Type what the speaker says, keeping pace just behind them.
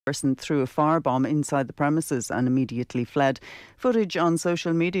person threw a firebomb inside the premises and immediately fled. Footage on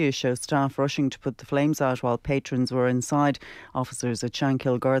social media shows staff rushing to put the flames out while patrons were inside. Officers at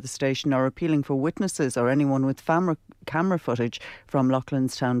Shankill Garda Station are appealing for witnesses or anyone with camera footage from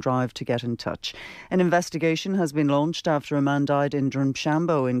Loughlinstown Drive to get in touch. An investigation has been launched after a man died in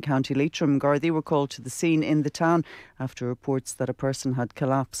Drumshambo in County Leitrim. Gardaí were called to the scene in the town after reports that a person had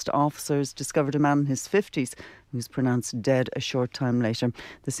collapsed. Officers discovered a man in his 50s who was pronounced dead a short time later.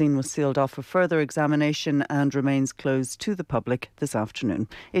 The scene was sealed off for further examination and remains closed to the public this afternoon.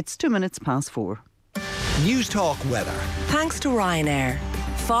 It's 4:02. News Talk weather. Thanks to Ryanair.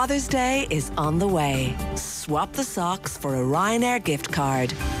 Father's Day is on the way. Swap the socks for a Ryanair gift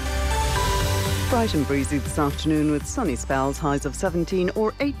card. Bright and breezy this afternoon with sunny spells, highs of 17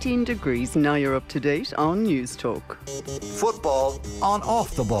 or 18 degrees. Now you're up to date on News Talk. Football on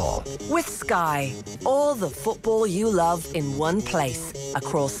Off the Ball. With Sky. All the football you love in one place.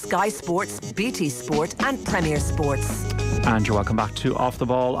 Across Sky Sports, BT Sport and Premier Sports. And you're welcome back to Off the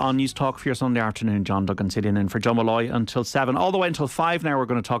Ball on News Talk for your Sunday afternoon. John Duggan sitting in for John Malloy until 7. All the way until 5 now we're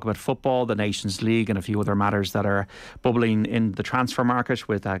going to talk about football, the Nations League and a few other matters that are bubbling in the transfer market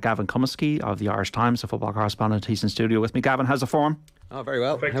with Gavin Cummiskey of the Irish Times, a football correspondent. He's in studio with me. Gavin, how's the form? Oh, very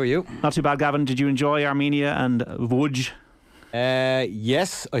well. Perfect. How are you? Not too bad, Gavin. Did you enjoy Armenia and Vuj?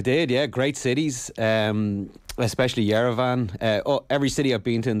 Yes, I did. Yeah, great cities. Especially Yerevan. Every city I've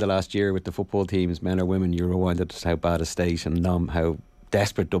been to in the last year with the football teams, men or women, you're reminded how bad a state and how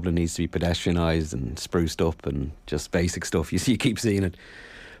desperate Dublin needs to be pedestrianised and spruced up and just basic stuff. You keep seeing it.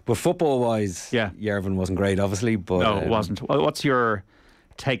 But football-wise, Yerevan wasn't great, obviously. But no, it wasn't. What's your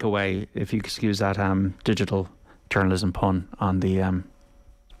takeaway, if you excuse that digital journalism pun, on the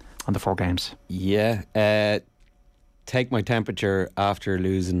 4 games? Yeah. Take my temperature after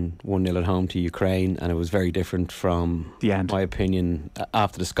losing 1-0 at home to Ukraine, and it was very different from the end, my opinion,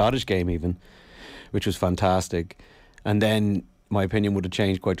 after the Scottish game even, which was fantastic. And then my opinion would have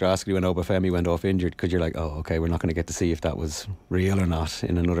changed quite drastically when Obafemi went off injured, because you're like, oh, okay, we're not going to get to see if that was real or not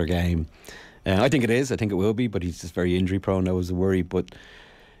in another game. I think it is. I think it will be, but he's just very injury prone. That was a worry. But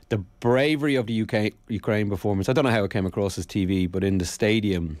the bravery of the Ukraine performance, I don't know how it came across as TV, but in the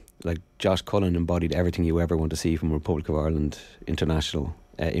stadium, like, Josh Cullen embodied everything you ever want to see from Republic of Ireland International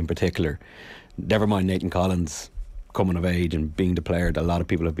in particular. Never mind Nathan Collins coming of age and being the player that a lot of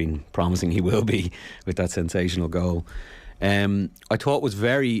people have been promising he will be with that sensational goal. I thought was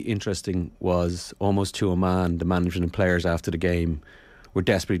very interesting was, almost to a man, the management and players after the game were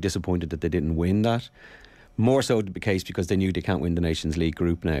desperately disappointed that they didn't win that. More so the case because they knew they can't win the Nations League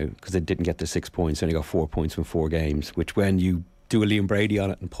group now, because they didn't get the 6 points. They only got 4 points from 4 games, which, when you do a Liam Brady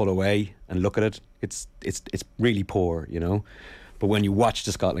on it and pull away and look at it, it's really poor, you know. But when you watch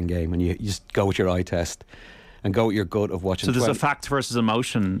the Scotland game and you just go with your eye test and go with your gut of watching. So there's a fact versus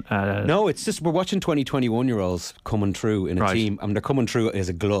emotion. No, it's just we're watching 20-21-year-olds coming through in a team, and they're coming through as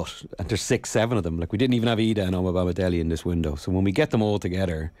a glut, and there's 6-7 of them. Like, we didn't even have Ida and Omar Deli in this window. So when we get them all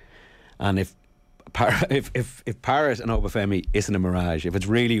together, and if Parrott and Obafemi isn't a mirage, if it's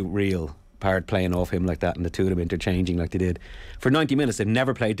really real, Parrott playing off him like that and the two of them interchanging like they did for 90 minutes, they've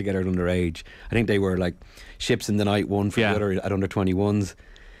never played together at underage. I think they were like ships in the night, one for the other at under 21s.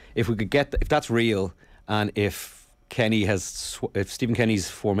 If we could get if that's real, and if Stephen Kenny's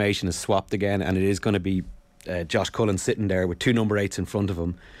formation is swapped again, and it is going to be Josh Cullen sitting there with 2 number 8s in front of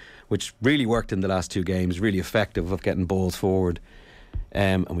him, which really worked in the last 2 games, really effective of getting balls forward,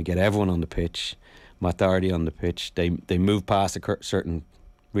 and we get everyone on the pitch, Matt Doherty on the pitch, they move past certain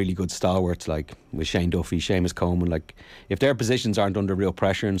really good stalwarts like with Shane Duffy, Seamus Coleman. Like, if their positions aren't under real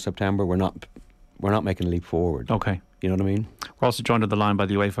pressure in September, we're not making a leap forward. Okay, you know what I mean. We're also joined on the line by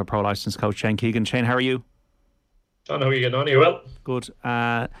the UEFA Pro Licence coach Shane Keegan. Shane, how are you? John, how are you getting on? Are you well? Good.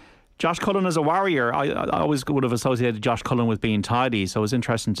 Josh Cullen is a warrior. I always would have associated Josh Cullen with being tidy, so it was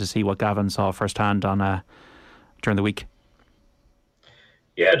interesting to see what Gavin saw firsthand on during the week.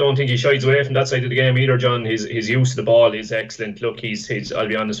 Yeah, I don't think he shies away from that side of the game either, John. His use of the ball is excellent. Look, I'll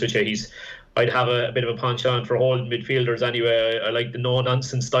be honest with you, I'd have a bit of a penchant for holding midfielders anyway. I like the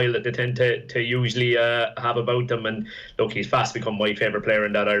no-nonsense style that they tend to usually have about them. And look, he's fast become my favourite player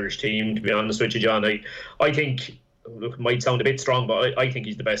in that Irish team, to be honest with you, John. I think, look, it might sound a bit strong, but I think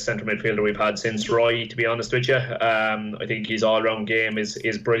he's the best centre midfielder we've had since Roy, to be honest with you. I think his all-round game is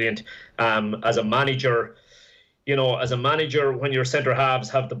brilliant. As a manager, when your centre halves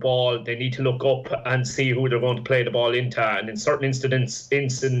have the ball, they need to look up and see who they're going to play the ball into. And in certain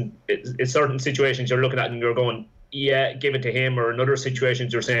certain situations, you're looking at it and you're going, yeah, give it to him. Or in other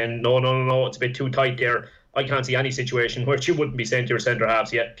situations, you're saying, no, it's a bit too tight there. I can't see any situation where you wouldn't be saying to your centre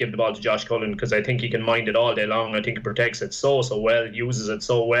halves, yeah, give the ball to Josh Cullen, because I think he can mind it all day long. I think he protects it so well, uses it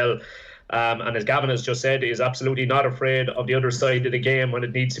so well. And as Gavin has just said, is absolutely not afraid of the other side of the game when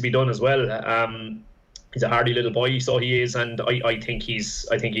it needs to be done as well. He's a hardy little boy, so he is, and I think he's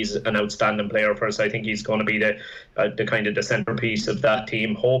an outstanding player for us. I think he's going to be the kind of the centrepiece of that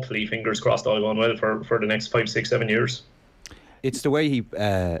team. Hopefully, fingers crossed, all going well for the next 5, 6, 7 years. It's the way he,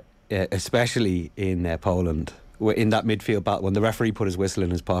 especially in Poland, in that midfield battle, when the referee put his whistle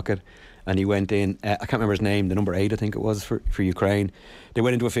in his pocket and he went in, I can't remember his name, the number 8 I think it was for Ukraine. They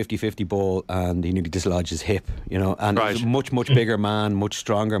went into a 50-50 ball and he nearly dislodged his hip, you know, and he was a much bigger man, much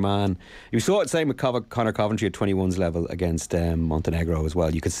stronger man. You saw it same with Conor Coventry at 21's level against Montenegro as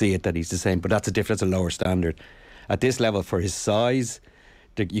well. You could see it that he's the same, but that's a lower standard. At this level, for his size,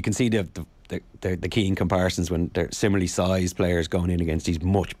 you can see the keen comparisons when they're similarly sized players going in against these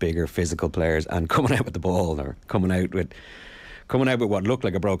much bigger physical players and coming out with the ball, or coming out with what looked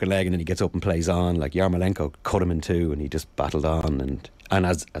like a broken leg, and then he gets up and plays on. Like Yarmolenko cut him in two and he just battled on, and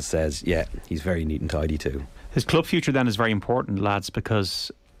as says, yeah, he's very neat and tidy too. His club future then is very important, lads,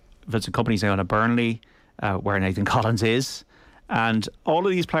 because Vincent Kompany's now on a Burnley, where Nathan Collins is, and all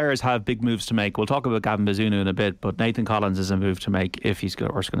of these players have big moves to make. We'll talk about Gavin Bazunu in a bit, but Nathan Collins is a move to make if he's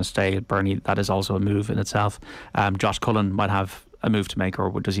going to stay at Burnley. That is also a move in itself. Josh Cullen might have a move to make,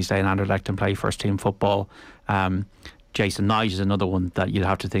 or does he stay in Anderlecht and play first team football? Jason Knight is another one that you'd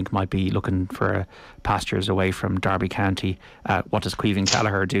have to think might be looking for pastures away from Derby County. What does Caoimhín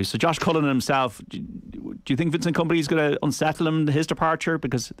Kelleher do? So Josh Cullen himself, do you think Vincent Kompany is going to unsettle him, his departure,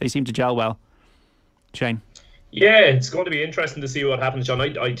 because they seem to gel well? Shane? Yeah, it's going to be interesting to see what happens, John.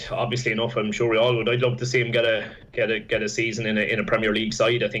 I'd obviously enough, I'm sure we all would. I'd love to see him get a season in a Premier League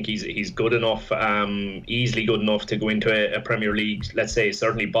side. I think he's good enough, easily good enough to go into a Premier League, let's say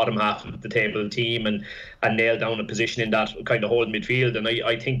certainly bottom half of the table team, and nail down a position in that kind of whole midfield. And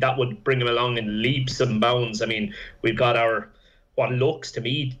I think that would bring him along in leaps and bounds. I mean, we've got what looks to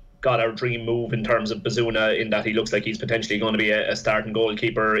me got our dream move in terms of Bazunu, in that he looks like he's potentially going to be a starting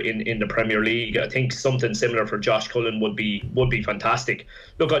goalkeeper in the Premier League. I think something similar for Josh Cullen would be fantastic.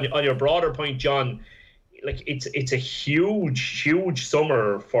 Look, on your broader point, John, like it's a huge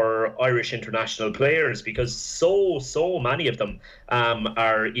summer for Irish international players, because so many of them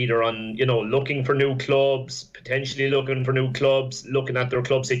are either on, looking for new clubs, potentially looking for new clubs, looking at their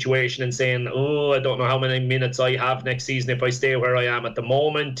club situation and saying, I don't know how many minutes I have next season if I stay where I am at the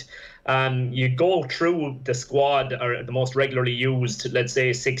moment. You go through the squad, or the most regularly used, let's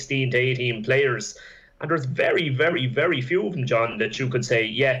say 16 to 18 players, and there's very, very, very few of them, John, that you could say,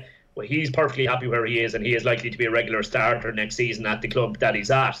 yeah, well, he's perfectly happy where he is and he is likely to be a regular starter next season at the club that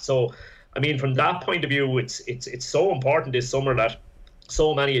he's at. So, I mean, from that point of view, it's so important this summer that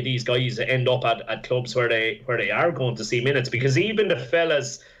so many of these guys end up at clubs where they are going to see minutes, because even the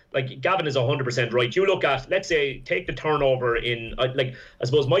fellas, like Gavin is 100% right. You look at, let's say, take the turnover in, I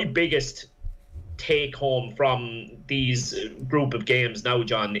suppose my biggest take home from these group of games now,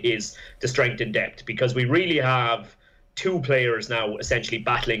 John, is the strength and depth, because we really have two players now essentially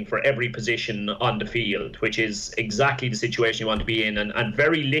battling for every position on the field, which is exactly the situation you want to be in, and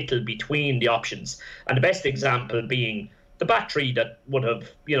very little between the options. And the best example being the back three that would have,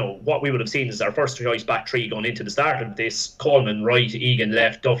 what we would have seen as our first choice back three going into the start of this, Coleman right, Egan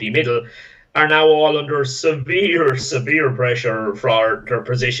left, Duffy middle, are now all under severe pressure for their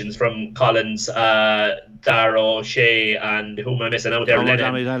positions, from Collins, Darrow, Shea, and who am I missing out there?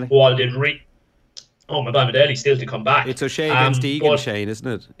 Lennon, who all did Bamidele still to come back. It's O'Shea against Egan, Shane, isn't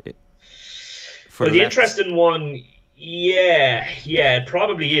it? The interesting one, yeah, it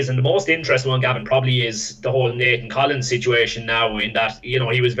probably is. And the most interesting one, Gavin, probably is the whole Nathan Collins situation now, in that,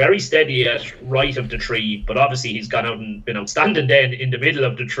 he was very steady at right of the tree, but obviously he's gone out and been outstanding then in the middle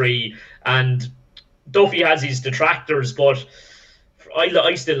of the tree. And Duffy has his detractors, but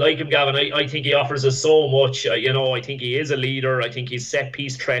I still like him, Gavin. I think he offers us so much. I think he is a leader. I think his set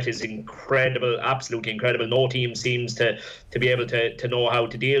piece threat is incredible, absolutely incredible. No team seems to be able to know how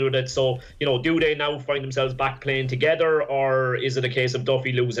to deal with it. So, do they now find themselves back playing together, or is it a case of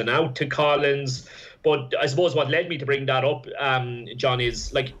Duffy losing out to Collins? But I suppose what led me to bring that up, John,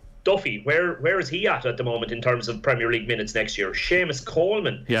 is like Duffy, where is he at the moment in terms of Premier League minutes next year? Seamus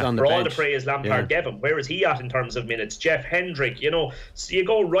Coleman, for all the praise Lampard gave him, where is he at in terms of minutes? Jeff Hendrick, so you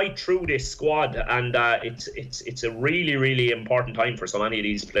go right through this squad, and it's a really, really important time for so many of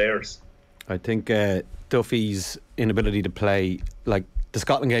these players. I think Duffy's inability to play, like the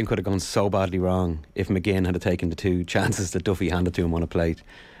Scotland game could have gone so badly wrong if McGinn had taken the two chances that Duffy handed to him on a plate.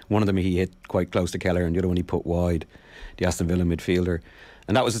 One of them he hit quite close to Keller, and the other one he put wide, the Aston Villa midfielder.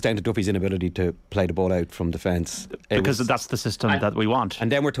 And that was just down to Duffy's inability to play the ball out from defence. Because that's the system that we want.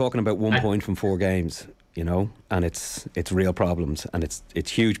 And then we're talking about 1 point from 4 games, you know, and it's real problems, and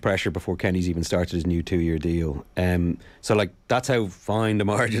it's huge pressure before Kenny's even started his new 2-year deal. So like that's how fine the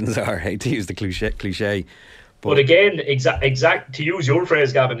margins are. I hate to use the cliche. But again, exact to use your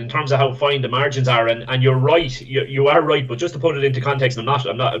phrase, Gavin, in terms of how fine the margins are, and you're right, you are right. But just to put it into context, I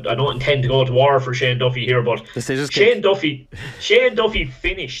don't intend to go to war for Shane Duffy here, but Shane Duffy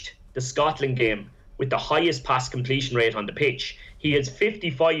finished the Scotland game with the highest pass completion rate on the pitch. He has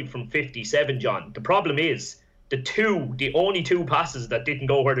 55 from 57, John. The problem is the only 2 passes that didn't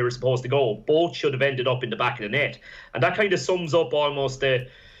go where they were supposed to go, both should have ended up in the back of the net, and that kind of sums up almost the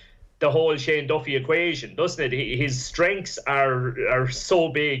whole Shane Duffy equation, doesn't it? His strengths are so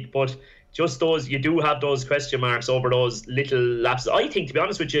big, but just you do have those question marks over those little lapses. I think, to be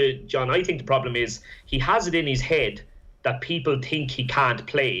honest with you, John, I think the problem is he has it in his head that people think he can't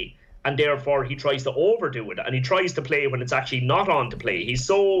play, and therefore he tries to overdo it, and he tries to play when it's actually not on to play. He's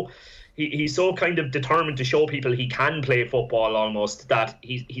so kind of determined to show people he can play football almost, that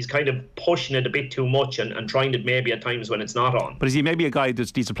he's kind of pushing it a bit too much and trying it maybe at times when it's not on. But is he maybe a guy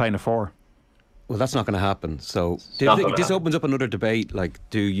that needs to play in a 4? Well, that's not going to happen. So this opens up another debate. Like,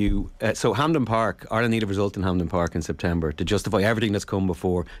 do you... so Hampden Park, Ireland need a result in Hampden Park in September to justify everything that's come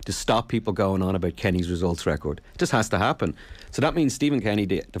before, to stop people going on about Kenny's results record. It just has to happen. So that means Stephen Kenny,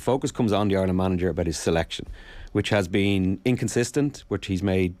 the focus comes on the Ireland manager about his selection, which has been inconsistent, which he's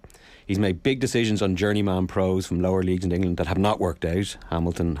made big decisions on journeyman pros from lower leagues in England that have not worked out.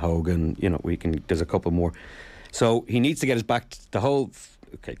 Hamilton, Hogan, you know, there's a couple more. So he needs to get us back to the whole...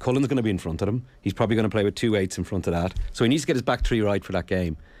 Okay, Cullen's going to be in front of him. He's probably going to play with 2 8s in front of that. So he needs to get his back 3 right for that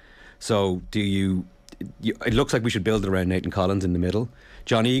game. So it looks like we should build it around Nathan Collins in the middle.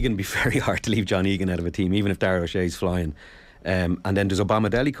 John Egan, be very hard to leave John Egan out of a team, even if Dara O'Shea's flying. And then does Obama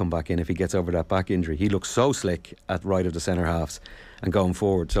Deli come back in if he gets over that back injury? He looks so slick at right of the centre halves and going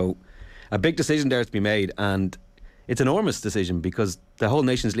forward. So a big decision there to be made, and it's an enormous decision because the whole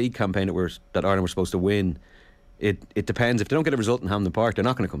Nations League campaign that Ireland were supposed to win, it depends. If they don't get a result in Hampden Park, they're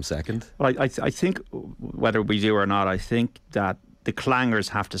not going to come second. Well, I think whether we do or not, I think that the clangers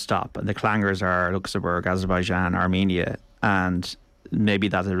have to stop, and the clangers are Luxembourg, Azerbaijan, Armenia, and maybe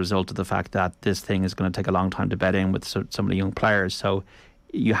that's a result of the fact that this thing is going to take a long time to bed in with some of the young players. So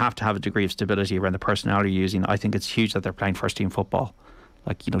you have to have a degree of stability around the personnel you're using. I think it's huge that they're playing first team football.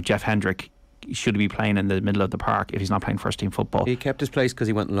 Like, you know, Jeff Hendrick should be playing in the middle of the park if he's not playing first team football. He kept his place because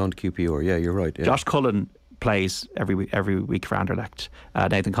he went on loan to QPR. Yeah, you're right. Yeah. Josh Cullen plays every week for Anderlecht.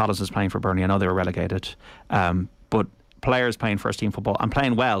 Nathan Collins is playing for Burnley. I know they were relegated, but players playing first team football and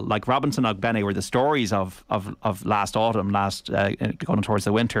playing well, like Robinson Ogbene were the stories of last autumn, going towards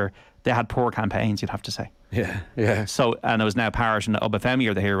the winter. They had poor campaigns, you'd have to say. Yeah. So, and it was now Parish and Obafemi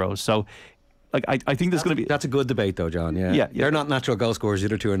are the heroes. So, like, I think there's going to be... That's a good debate though, John. Yeah. They're not natural goal scorers. The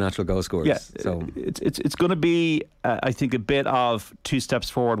other 2 are natural goal scorers. Yeah. So it's going to be, I think, a bit of 2 steps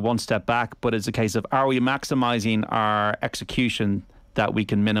forward, 1 step back. But it's a case of, are we maximising our execution that we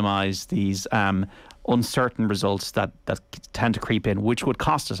can minimise these uncertain results that tend to creep in, which would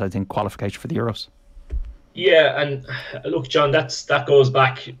cost us, I think, qualification for the Euros. Yeah, and look, John, that goes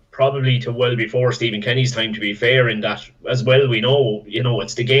back probably to well before Stephen Kenny's time, to be fair, in that as well we know, you know,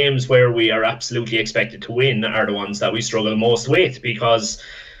 it's the games where we are absolutely expected to win are the ones that we struggle most with, because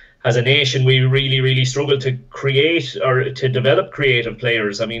as a nation we really, really struggle to create or to develop creative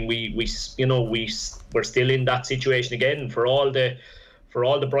players. I mean, we're still in that situation again. For all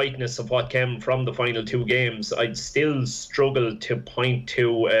the brightness of what came from the final 2 games, I'd still struggle to point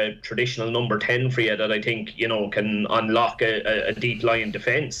to a traditional number 10 for you that I think, you know, can unlock a deep line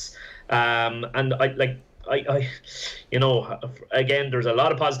defence. And I, you know, again, there's a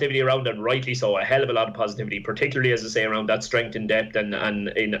lot of positivity around it, rightly so, a hell of a lot of positivity, particularly, as I say, around that strength and depth and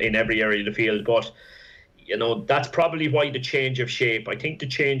in every area of the field. But you know, that's probably why the change of shape. I think the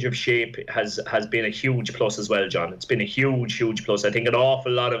change of shape has been a huge plus as well, John. It's been a huge plus. I think an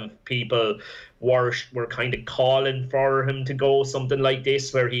awful lot of people were kind of calling for him to go something like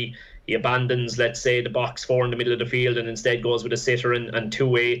this, where he abandons, let's say, the box 4 in the middle of the field and instead goes with a sitter and 2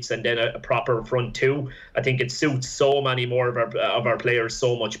 8s and then a proper front 2. I think it suits so many more of our players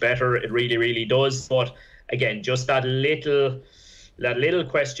so much better. It really, really does. But again, just that little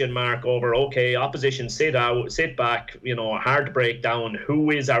question mark over, okay, opposition sit back, you know, hard to break down.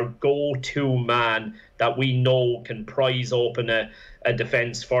 Who is our go-to man that we know can prise open a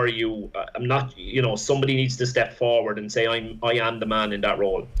defence for you? I'm not, you know, somebody needs to step forward and say, I am the man in that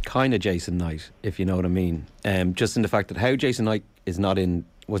role. Kind of Jason Knight, if you know what I mean. Just in the fact that how Jason Knight is not in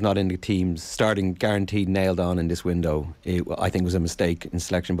was not in the team's starting guaranteed nailed on in this window, I think was a mistake in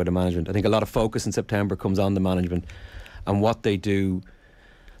selection by the management. I think a lot of focus in September comes on the management and what they do.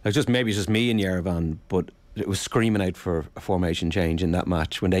 Like maybe it's just me and Yerevan, but it was screaming out for a formation change in that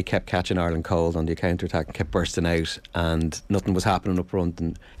match when they kept catching Ireland cold on the counter-attack and kept bursting out and nothing was happening up front,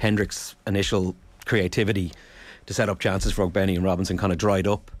 and Hendrick's initial creativity to set up chances for Ogbenny and Robinson kind of dried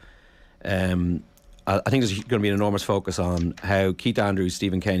up. I think there's going to be an enormous focus on how Keith Andrews,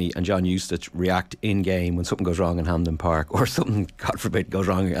 Stephen Kenny and John Eustace react in game when something goes wrong in Hampden Park, or something, God forbid, goes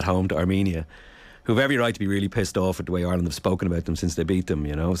wrong at home to Armenia, who have every right to be really pissed off at the way Ireland have spoken about them since they beat them,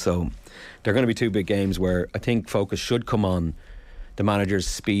 you know. So they're going to be two big games where I think focus should come on the manager's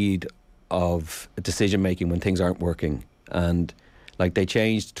speed of decision making when things aren't working. And like, they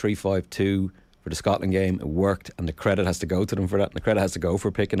changed 3-5-2 for the Scotland game, it worked, and the credit has to go to them for that, and the credit has to go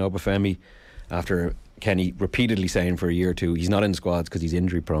for picking Obafemi after Kenny repeatedly saying for a year or two he's not in the squads because he's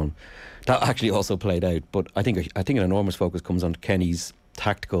injury prone. That actually also played out, but I think an enormous focus comes on Kenny's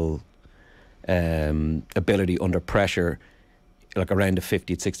tactical ability under pressure, like around the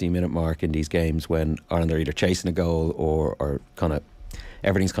 50th, 60-minute mark in these games when Ireland are either chasing a goal or kind of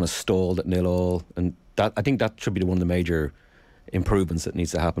everything's kind of stalled at 0-0, and that, I think that should be one of the major improvements that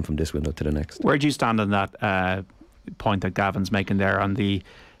needs to happen from this window to the next. Where do you stand on that point that Gavin's making there on the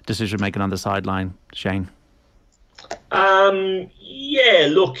decision making on the sideline, Shane? Yeah,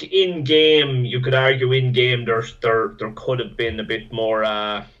 look, in game, you could argue in game there could have been a bit more,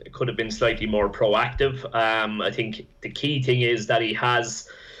 it could have been slightly more proactive. I think the key thing is that he has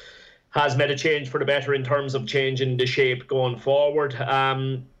made a change for the better in terms of changing the shape going forward.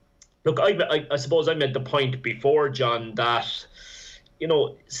 Look, I suppose I made the point before, John, that, you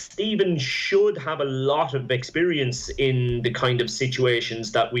know, Stephen should have a lot of experience in the kind of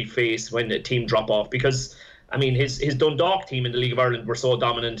situations that we face when a team drop off, because I mean, his Dundalk team in the League of Ireland were so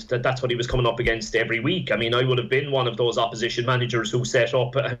dominant that that's what he was coming up against every week. I mean, I would have been one of those opposition managers who set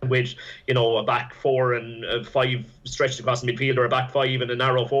up with, you know, a back four and five stretched across the midfield, or a back five and a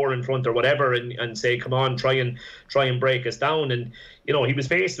narrow four in front or whatever, and say, come on, try and break us down. And, you know, he was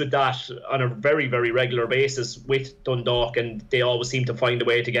faced with that on a very, very regular basis with Dundalk, and they always seem to find a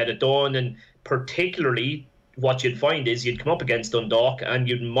way to get it done. And particularly what you'd find is you'd come up against Dundalk and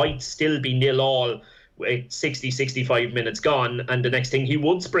you might still be 0-0 with 60-65 minutes gone, and the next thing he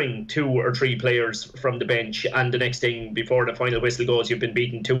would spring 2 or 3 players from the bench, and the next thing before the final whistle goes you've been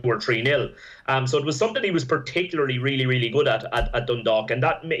beaten 2 or 3-0. So it was something he was particularly really, really good at Dundalk, and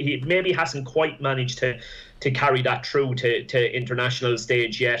that he maybe hasn't quite managed to carry that through to international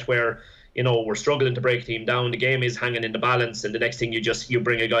stage yet, where, you know, we're struggling to break a team down, the game is hanging in the balance, and the next thing you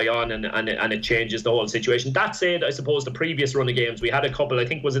bring a guy on and it changes the whole situation. That said, I suppose the previous run of games, we had a couple, I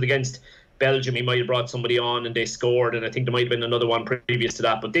think was it against Belgium, he might have brought somebody on and they scored, and I think there might have been another one previous to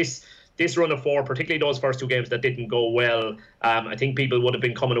that. But this run of 4, particularly those first 2 games that didn't go well, I think people would have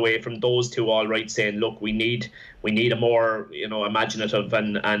been coming away from those 2 all right, saying, look, we need a more, you know, imaginative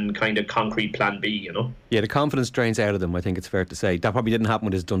and kind of concrete plan B, you know. Yeah, the confidence drains out of them, I think it's fair to say. That probably didn't happen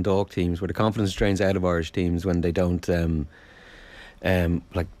with his Dundalk teams, where the confidence drains out of Irish teams when they don't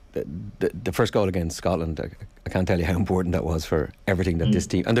like the first goal against Scotland. I can't tell you how important that was for everything that this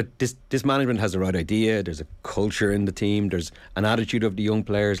team, and this management has the right idea. There's a culture in the team, there's an attitude of the young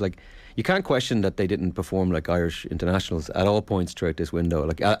players. Like, you can't question that they didn't perform like Irish internationals at all points throughout this window,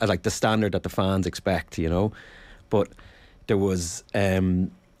 like the standard that the fans expect, you know. But there was the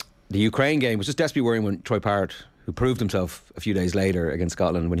Ukraine game was just desperately worrying when Troy Parrott, who proved himself a few days later against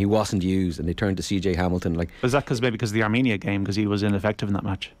Scotland, when he wasn't used and they turned to CJ Hamilton. Like, was that because of the Armenia game, because he was ineffective in that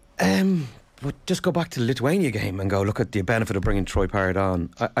match? But just go back to the Lithuania game and go look at the benefit of bringing Troy Parrott on.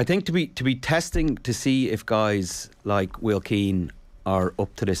 I think to be testing to see if guys like Will Keane are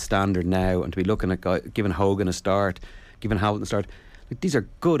up to this standard now, and to be looking at guys, giving Hogan a start, giving Hamilton a start. Like, these are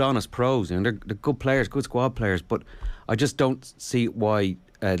good, honest pros, and they're good players, good squad players. But I just don't see why.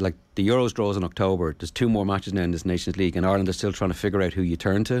 Like, the Euros draws in October. There's 2 more matches now in this Nations League, and Ireland are still trying to figure out who you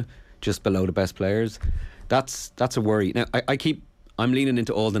turn to, just below the best players. That's a worry. Now I'm leaning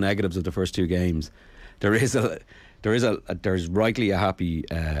into all the negatives of the first 2 games. There's rightly a happy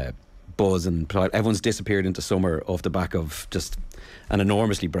buzz, and everyone's disappeared into summer off the back of just an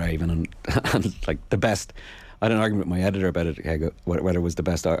enormously brave and like the best. I had an argument with my editor about it, whether it was the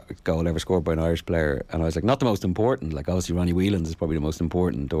best goal ever scored by an Irish player, and I was like, not the most important. Like, obviously Ronnie Whelan's is probably the most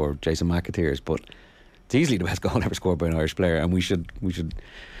important, or Jason McAteer's, but it's easily the best goal ever scored by an Irish player, and we should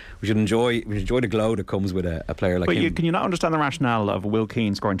We should enjoy the glow that comes with a player like him. But can you not understand the rationale of Will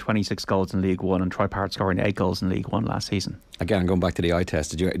Keane scoring 26 goals in League One and Troy Parrott scoring 8 goals in League One last season? Again, going back to the eye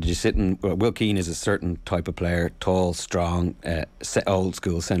test, did you sit in? Will Keane is a certain type of player, tall, strong, old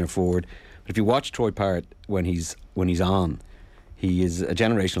school centre forward. But if you watch Troy Parrott when he's on, he is a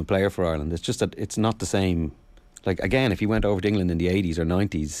generational player for Ireland. It's just that it's not the same. Like, again, if he went over to England in the 80s or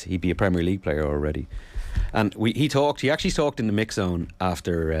 90s, he'd be a Premier League player already. And he actually talked in the mix zone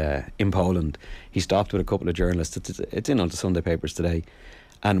after in Poland. He stopped with a couple of journalists. It's in on the Sunday papers today.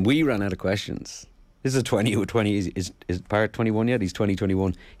 And we ran out of questions. This is a 20. Is Parrott 21 yet? He's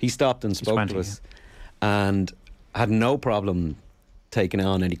 21. He stopped and spoke to us and had no problem taking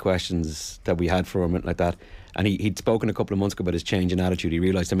on any questions that we had for him like that. And he'd spoken a couple of months ago about his change in attitude. He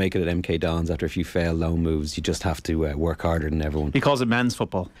realised to make it at MK Dons after a few failed loan moves, you just have to work harder than everyone. He calls it men's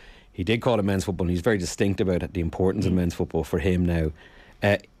football. He did call it men's football, and he's very distinct about it, the importance of men's football for him now.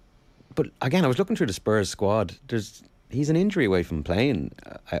 But again, I was looking through the Spurs squad. He's an injury away from playing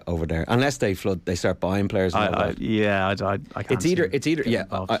over there, unless they start buying players. I can't. It's either. Yeah,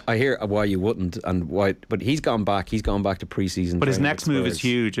 I hear why you wouldn't, and why. But he's gone back. He's gone back to pre-season. But his next move is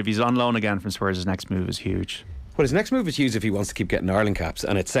huge. If he's on loan again from Spurs, his next move is huge. Well, his next move is huge if he wants to keep getting Ireland caps,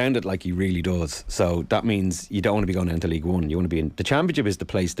 and it sounded like he really does. So that means you don't want to be going into League One. You want to be in the Championship. Is the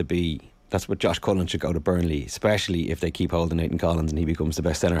place to be. That's what Josh Cullen should go to Burnley, especially if they keep holding Nathan Collins and he becomes the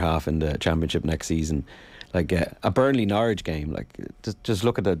best centre half in the Championship next season. Like a Burnley-Norwich game, like just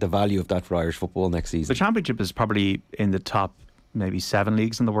look at the value of that for Irish football next season. The Championship is probably in the top maybe 7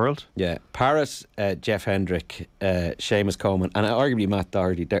 leagues in the world. Yeah, Parrott, Jeff Hendrick, Seamus Coleman, and arguably Matt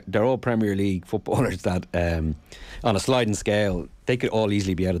Doherty. They're all Premier League footballers that, on a sliding scale, they could all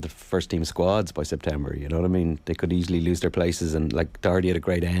easily be out of the first team squads by September. You know what I mean? They could easily lose their places, and like Doherty had a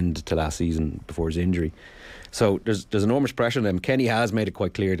great end to last season before his injury. So there's enormous pressure on them. Kenny has made it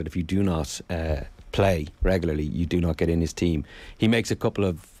quite clear that if you do not play regularly, you do not get in his team. He makes a couple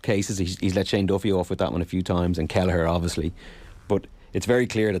of cases. He's let Shane Duffy off with that one a few times, and Kelleher obviously. But it's very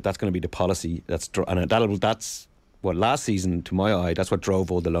clear that that's going to be the policy. That's what last season, to my eye, that's what drove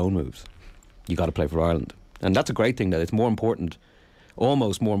all the loan moves. You got to play for Ireland, and that's a great thing. That it's more important,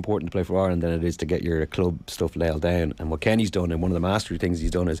 almost more important to play for Ireland than it is to get your club stuff nailed down. And what Kenny's done, and one of the mastery things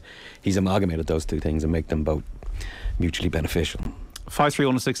he's done, is he's amalgamated those two things and make them both mutually beneficial.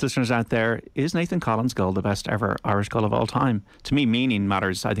 53106 listeners out there, is Nathan Collins' goal the best ever Irish goal of all time? To me, meaning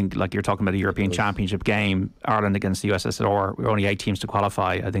matters. I think, like you're talking about a European Championship game, Ireland against the USSR, we're only 8 teams to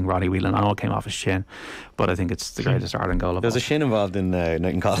qualify. I think Roddy Whelan, I know it came off his shin, but I think it's the greatest Ireland goal of all. There's a shin involved in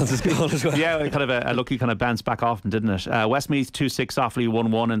Nathan Collins' goal as well. Yeah, kind of a lucky kind of bounced back off him, didn't it? Westmeath 2-6 Offaly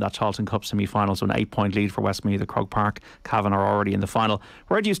 1-1 in that Charlton Cup semi-final, so an 8-point lead for Westmeath at Croke Park. Cavan are already in the final.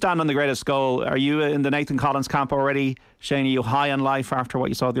 Where do you stand on the greatest goal? Are you in the Nathan Collins camp already? Shane, are you high on life after what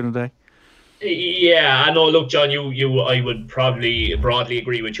you saw the other day? Yeah, I know. Look, John, I would probably broadly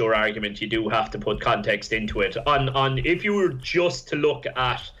agree with your argument. You do have to put context into it. On if you were just to look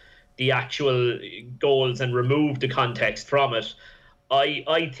at the actual goals and remove the context from it,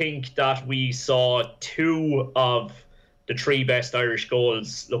 I think that we saw 2 of the 3 best Irish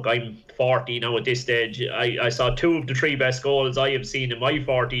goals. Look, I'm 40 now at this stage. I saw 2 of the 3 best goals I have seen in my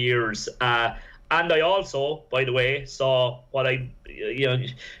 40 years. And I also, by the way, saw what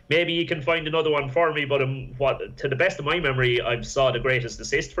maybe you can find another one for me, but to the best of my memory, I saw the greatest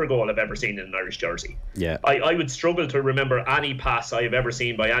assist for a goal I've ever seen in an Irish jersey. Yeah, I would struggle to remember any pass I have ever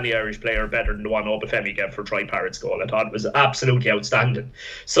seen by any Irish player better than the one Obafemi gave for Troy Parrott's goal. I thought it was absolutely outstanding.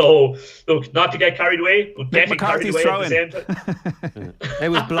 So, look, not to get carried away, but getting carried away at the same time. It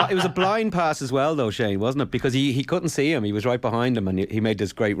was a blind pass as well, though, Shane, wasn't it? Because he couldn't see him. He was right behind him, and he made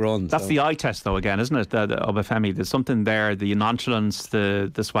this great run. That's the eye test, though, again, isn't it? The Obafemi, there's something there, the nonchalance,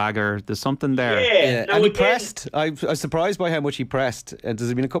 the swagger, there's something there. Yeah. And he pressed. I was surprised by how much he pressed.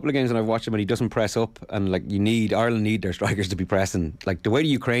 There's been a couple of games when I've watched him and he doesn't press up, and like Ireland need their strikers to be pressing. Like the way the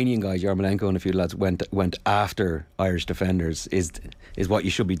Ukrainian guys, Yarmolenko and a few lads went after Irish defenders is what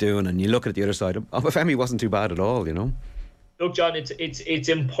you should be doing. And you look at the other side, Obafemi wasn't too bad at all, you know. Look, John, it's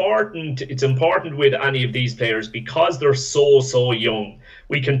important. It's important with any of these players because they're so young.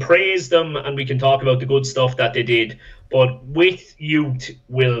 We can praise them and we can talk about the good stuff that they did, but with youth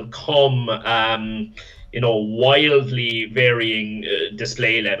will come, wildly varying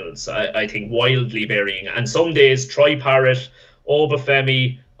display levels. I think wildly varying. And some days, Troy Parrott,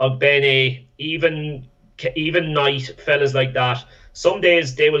 Obafemi, Ogbene, even Knight, fellas like that. Some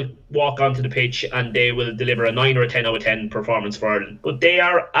days they will walk onto the pitch and they will deliver a 9 or a 10 out of 10 performance for Ireland. But they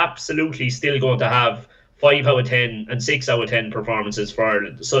are absolutely still going to have 5 out of 10 and 6 out of 10 performances for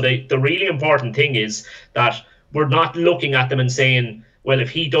Ireland. So the really important thing is that we're not looking at them and saying well, if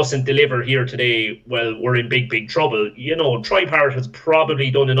he doesn't deliver here today, well, we're in big trouble. You know, Troy Parrott has probably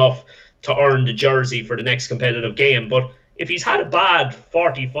done enough to earn the jersey for the next competitive game. But if he's had a bad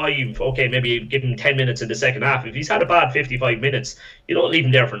 45, okay, maybe give him 10 minutes in the second half. If he's had a bad 55 minutes, you don't leave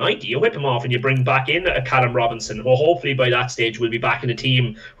him there for 90. You whip him off and you bring back in a Callum Robinson, who hopefully by that stage will be back in a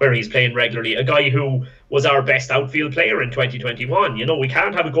team where he's playing regularly. A guy who was our best outfield player in 2021. You know, we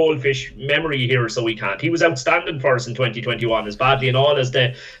can't have a goldfish memory here, so we can't. He was outstanding for us in 2021, as badly and all as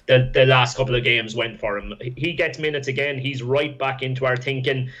the last couple of games went for him. He gets minutes again. He's right back into our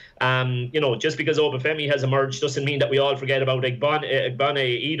thinking. You know, just because Obafemi has emerged doesn't mean that we all forget about Igbane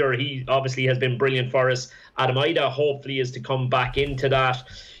either. He obviously has been brilliant for us. Adam Ida hopefully is to come back into that.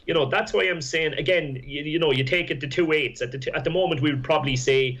 You know, that's why I'm saying, again, you know, you take it to 2/8s. At the moment, we would probably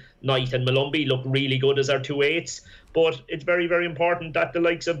say Knight and Malumbi look really good as our 2/8s. But it's very, very important that the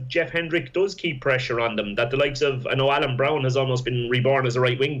likes of Jeff Hendrick does keep pressure on them. That the likes of, I know Alan Brown has almost been reborn as a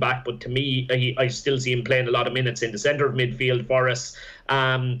right wing back, but to me, I still see him playing a lot of minutes in the centre of midfield for us.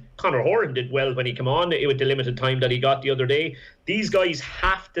 Conor Horan did well when he came on with the limited time that he got the other day. These guys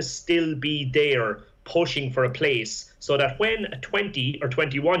have to still be there pushing for a place, so that when a 20 or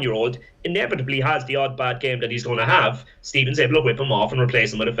 21-year-old inevitably has the odd bad game that he's going to have, Stephen's able to whip him off and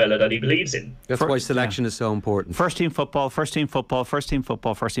replace him with a fella that he believes in. That's why selection is so important. First team football for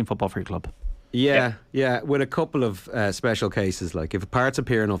your club. Yeah, with a couple of special cases, like if Parrott's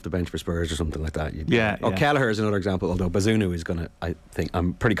appearing off the bench for Spurs or something like that. Or Kelleher is another example, although Bazunu is going to,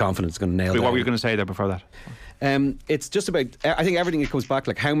 I'm pretty confident is going to nail it. What were you going to say there before that? It's just about, I think everything comes back,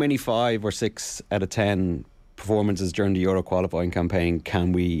 like how many 5 or 6 out of 10 performances during the Euro qualifying campaign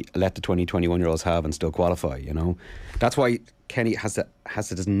can we let the 20, 21-year-olds have and still qualify, you know? That's why Kenny has to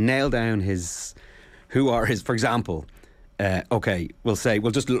just nail down who are his, for example, okay, we'll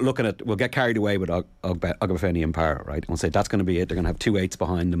just look at it, we'll get carried away with Obafemi and Parrott, right? And we'll say that's going to be it. They're going to have 2 8s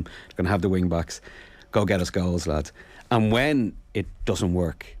behind them. They're going to have the wing backs. Go get us goals, lads. And when it doesn't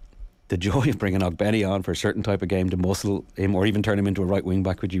work, the joy of bringing Ogbeni on for a certain type of game to muscle him, or even turn him into a right wing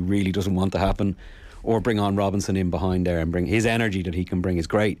back, which he really doesn't want to happen, or bring on Robinson in behind there and bring his energy that he can bring is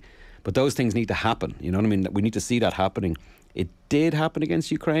great. But those things need to happen, you know what I mean? We need to see that happening. It did happen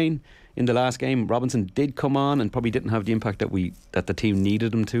against Ukraine in the last game. Robinson did come on and probably didn't have the impact that the team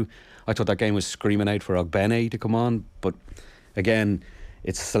needed him to. I thought that game was screaming out for Ogbeni to come on, but again,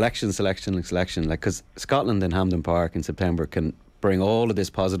 it's selection. Like, because Scotland and Hampden Park in September can bring all of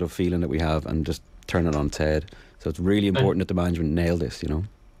this positive feeling that we have and just turn it on its head. So it's really important that the management nail this, you know.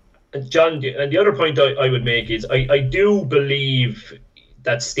 And John, and the other point I would make is I do believe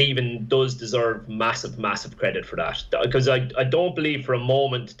that Stephen does deserve massive credit for that, because I don't believe for a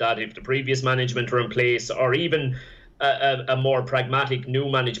moment that if the previous management were in place, or even a more pragmatic new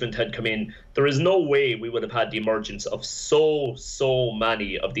management had come in, there is no way we would have had the emergence of so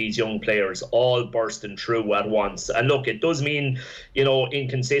many of these young players all bursting through at once. And look, it does mean, you know,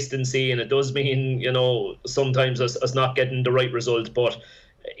 inconsistency, and it does mean, you know, sometimes us not getting the right result, but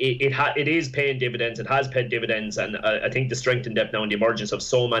it is paying dividends. It has paid dividends, and I think the strength and depth now and the emergence of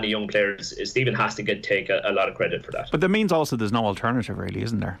so many young players, Stephen has to take a lot of credit for that. But that means also there's no alternative, really,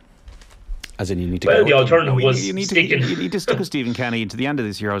 isn't there? As in, you need to the alternative was you need to stick with Stephen Kenny to the end of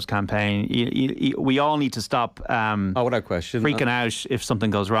this Euros campaign. We all need to stop without question freaking out if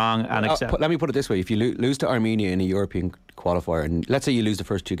something goes wrong and accept. Let me put it this way: if you lose to Armenia in a European qualifier, and let's say you lose the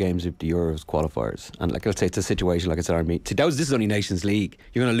first 2 games of the Euros qualifiers, and like let's say it's a situation like it's at Armenia. This is only Nations League.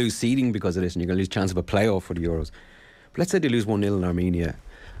 You're going to lose seeding because of this, and you're going to lose chance of a playoff for the Euros. But let's say they lose 1-0 in Armenia,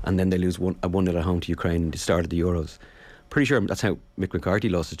 and then they lose 1-0 at home to Ukraine at the start of the Euros. Pretty sure that's how Mick McCarthy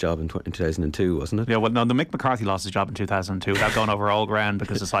lost his job in 2002, wasn't it? Yeah, well, no, the Mick McCarthy lost his job in 2002 without going over all ground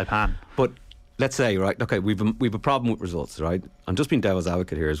because of Saipan. But let's say, right, okay, we've a problem with results, right? I'm just being devil's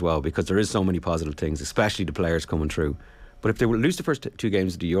advocate here as well, because there is so many positive things, especially the players coming through. But if they lose the first 2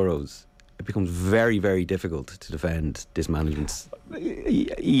 games of the Euros, it becomes very, very difficult to defend this management's.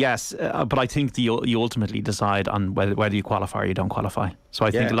 Yes, but I think you ultimately decide on whether you qualify or you don't qualify. So I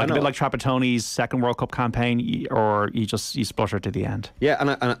think a bit like Trapattoni's second World Cup campaign, or you splutter to the end. Yeah,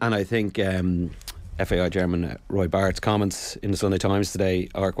 and I think FAI Chairman Roy Barrett's comments in the Sunday Times today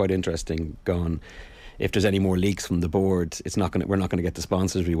are quite interesting. Gone. If there's any more leaks from the board, we're not going to get the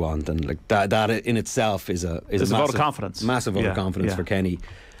sponsors we want, and like that in itself is a vote of confidence, massive vote of confidence for Kenny.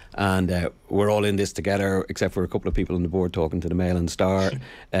 And we're all in this together, except for a couple of people on the board talking to the Mail and Star.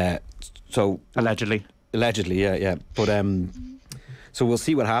 So allegedly, yeah. But so we'll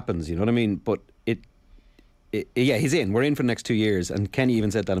see what happens. You know what I mean? But he's in. We're in for the next 2 years, and Kenny even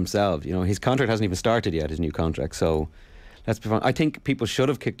said that himself. You know, his contract hasn't even started yet, his new contract. So let's be fine. I think people should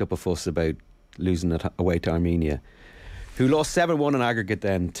have kicked up a fuss about losing it away to Armenia, who lost 7-1 in aggregate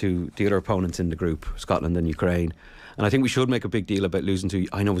then to the other opponents in the group, Scotland and Ukraine. And I think we should make a big deal about losing to,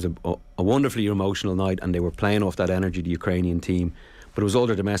 I know it was a wonderfully emotional night, and they were playing off that energy, the Ukrainian team, but it was all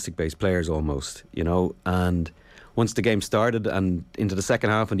their domestic based players almost, you know. And once the game started and into the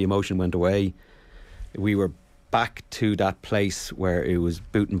second half and the emotion went away, we were back to that place where it was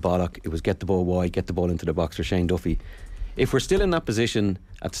boot and bollock, it was get the ball wide, get the ball into the box for Shane Duffy. If we're still in that position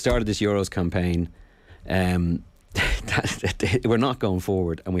at the start of this Euros campaign, we're not going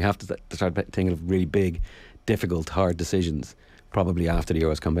forward, and we have to start thinking of really big, difficult, hard decisions probably after the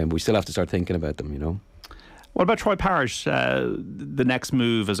Euros campaign, but we still have to start thinking about them, you know. What about Troy Parrish, the next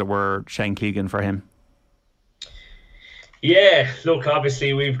move, as it were, Shane Keegan, for him? Yeah, look,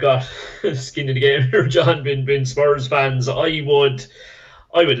 obviously we've got skin in the game here, John, been Spurs fans. I would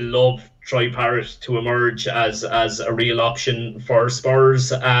love Troy Parrish to emerge as a real option for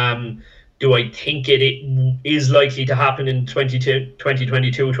Spurs. Do I think it is likely to happen in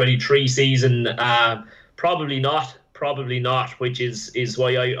 2022-23 season? Probably not, which is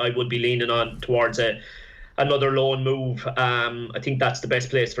why I would be leaning on towards another loan move. I think that's the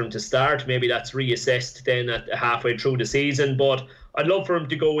best place for him to start. Maybe that's reassessed then at halfway through the season, but I'd love for him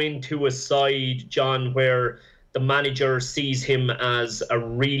to go into a side, John, where the manager sees him as a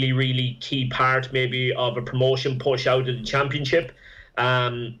really, really key part maybe of a promotion push out of the Championship.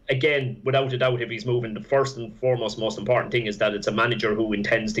 Again, without a doubt, if he's moving, the first and foremost most important thing is that it's a manager who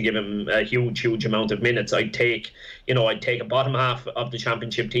intends to give him a huge amount of minutes. I'd take a bottom half of the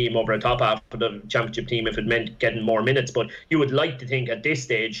Championship team over a top half of the Championship team if it meant getting more minutes, but you would like to think at this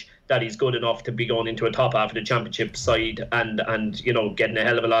stage that he's good enough to be going into a top half of the Championship side and you know, getting a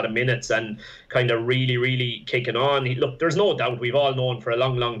hell of a lot of minutes and kind of really kicking on. Look, there's no doubt, we've all known for a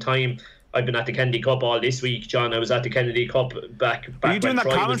long time. I've been at the Kennedy Cup all this week, John. I was at the Kennedy Cup back. Were you doing that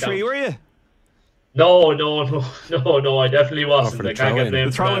commentary, were you? No, I definitely wasn't. I can't get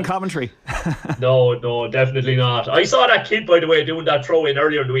blamed. The throw-in commentary. No, definitely not. I saw that kid, by the way, doing that throw-in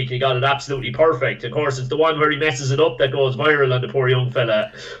earlier in the week. He got it absolutely perfect. Of course, it's the one where he messes it up that goes viral on the poor young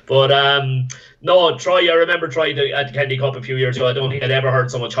fella. But no, Troy, I remember Troy at the Kennedy Cup a few years ago. I don't think I'd ever heard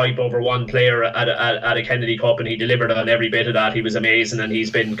so much hype over one player at a Kennedy Cup, and he delivered on every bit of that. He was amazing, and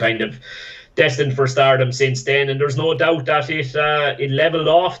he's been kind of destined for stardom since then, and there's no doubt that it leveled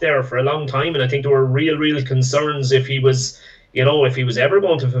off there for a long time, and I think there were real concerns if he was ever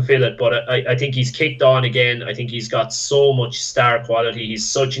going to fulfill it, but I think he's kicked on again. I think he's got so much star quality. He's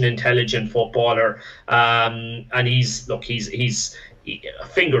such an intelligent footballer, and he's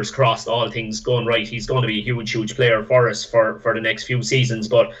fingers crossed, all things going right, he's going to be a huge player for us for the next few seasons.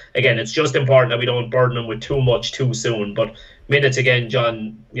 But again, it's just important that we don't burden him with too much too soon. But minutes again,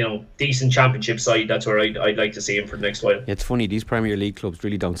 John, you know, decent Championship side, that's where I'd like to see him for the next while. Yeah, it's funny, these Premier League clubs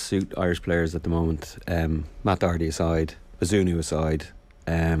really don't suit Irish players at the moment. Matt Doherty aside, Bazunu aside,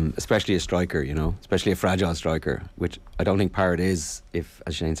 especially a striker, you know, especially a fragile striker, which I don't think Parrott is, if,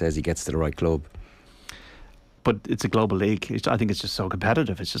 as Shane says, he gets to the right club. But it's a global league. I think it's just so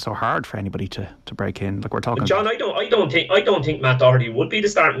competitive. It's just so hard for anybody to break in. Like we're talking, John, I don't think Matt Doherty would be the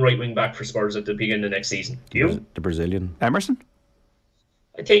starting right wing back for Spurs at the beginning of next season. Do you? The Brazilian Emerson?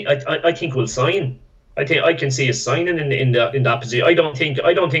 I think we'll sign. I think I can see us signing in that position. I don't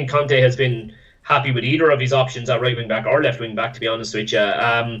think Conte has been happy with either of his options at right wing back or left wing back, to be honest with you.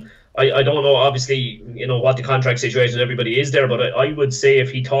 I don't know, obviously, you know, what the contract situation of everybody is there, but I would say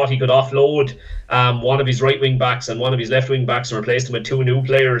if he thought he could offload one of his right wing backs and one of his left wing backs and replace them with two new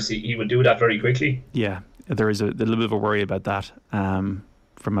players, he would do that very quickly. Yeah, there is a little bit of a worry about that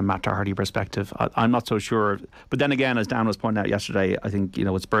from a Matt Doherty perspective. I'm not so sure. But then again, as Dan was pointing out yesterday, I think, you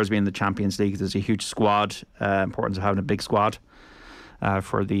know, with Spurs being in the Champions League, there's a huge squad, importance of having a big squad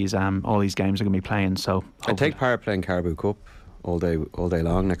for these all these games are going to be playing. So I'd take Parrott playing Carabao Cup all day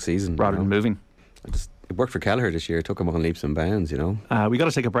long next season, rather than moving. It worked for Kelleher this year. It took him on leaps and bounds, you know. We got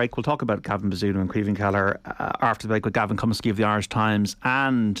to take a break. We'll talk about Gavin Bazunu and Creevin Kelleher after the break with Gavin Cummiskey of the Irish Times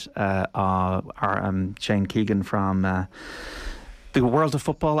and our Shane Keegan from the world of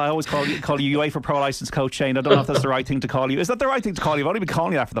football. I always call you UEFA Pro Licence Coach, Shane. I don't know if that's the right thing to call you. Is that the right thing to call you? I've only been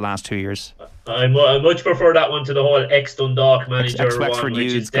calling you that for the last 2 years. I much prefer that one to the whole ex-Dundalk manager one,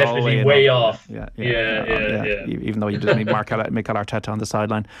 which is definitely way off. Yeah. Even though you didn't need Mikel Arteta on the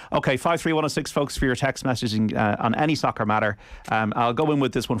sideline. Okay, 53106, folks, for your text messaging on any soccer matter. I'll go in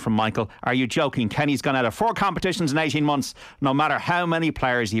with this one from Michael. Are you joking? Kenny's gone out of 4 competitions in 18 months, no matter how many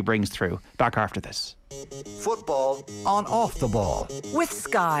players he brings through. Back after this. Football on Off the Ball. With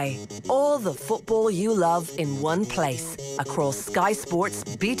Sky, all the football you love in one place. Across Sky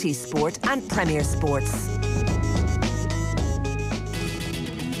Sports, BT Sport and Premier Sports.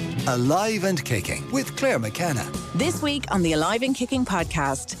 Alive and Kicking with Claire McKenna. This week on the Alive and Kicking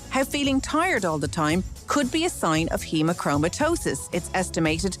podcast, how feeling tired all the time could be a sign of hemochromatosis. It's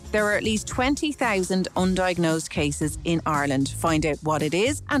estimated there are at least 20,000 undiagnosed cases in Ireland. Find out what it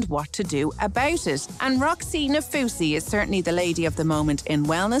is and what to do about it. And Roxy Nafusi is certainly the lady of the moment in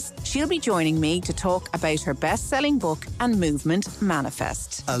wellness. She'll be joining me to talk about her best-selling book and movement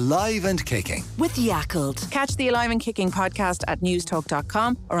Manifest. Alive and Kicking with Yakult. Catch the Alive and Kicking podcast at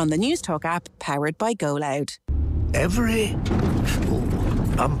newstalk.com or on the Newstalk app powered by Go Loud. Every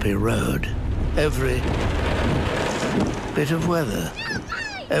bumpy road, every bit of weather,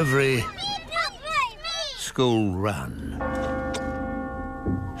 every school run,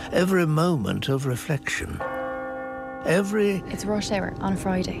 every moment of reflection, every... It's rush hour on a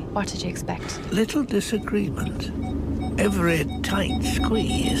Friday. What did you expect? Little disagreement, every tight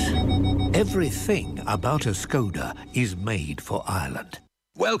squeeze. Everything about a Skoda is made for Ireland.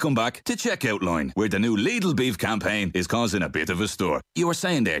 Welcome back to Checkout Line, where the new Lidl beef campaign is causing a bit of a stir. You were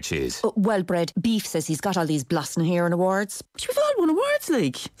saying there, Cheese. Well, Brad, Beef says he's got all these blasting here and awards. But we've all won awards,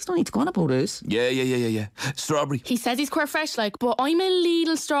 like. There's no need to go on about it. Yeah. Strawberry. He says he's quite fresh, like, but I'm a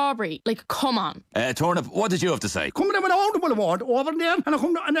Lidl strawberry. Like, come on. Turnip, what did you have to say? Come down with a award over there, and I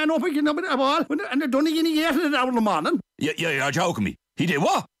come down, and then up again with a ball, and they're done again it out in the morning. Yeah, you're joking me. He did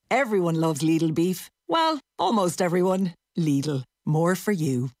what? Everyone loves Lidl beef. Well, almost everyone. Lidl. More for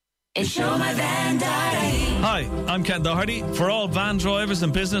you. Hi, I'm Ken Doherty. For all van drivers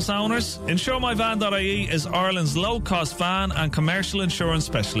and business owners, InsureMyVan.ie is Ireland's low-cost van and commercial insurance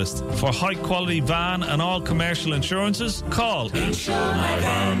specialist. For high-quality van and all commercial insurances, call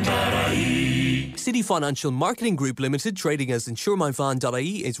InsureMyVan.ie. City Financial Marketing Group Limited, trading as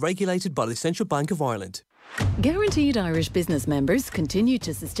InsureMyVan.ie, is regulated by the Central Bank of Ireland. Guaranteed Irish business members continue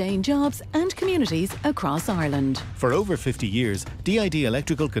to sustain jobs and communities across Ireland. For over 50 years, DID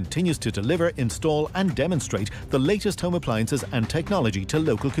Electrical continues to deliver, install and demonstrate the latest home appliances and technology to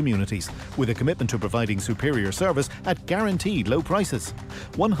local communities, with a commitment to providing superior service at guaranteed low prices.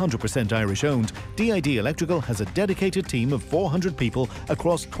 100% Irish owned, DID Electrical has a dedicated team of 400 people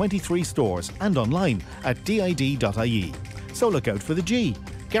across 23 stores and online at did.ie. So look out for the G,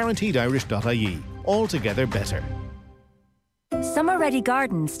 guaranteedirish.ie. Altogether better. Summer-ready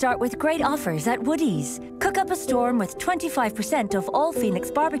gardens start with great offers at Woodie's. Cook up a storm with 25% off all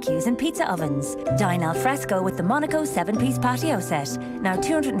Phoenix barbecues and pizza ovens. Dine al fresco with the Monaco 7-piece patio set. Now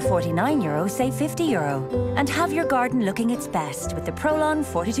 €249, save €50. And have your garden looking its best with the Prolon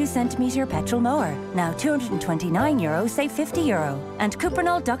 42cm petrol mower. Now €229, save €50. And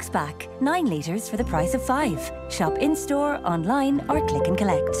Cuprinol Ducks Back, 9 litres for the price of 5. Shop in-store, online or click and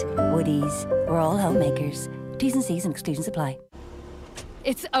collect. Woodie's. We're all homemakers. T's and C's and exclusions apply.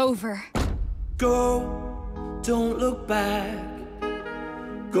 It's over. Go, don't look back.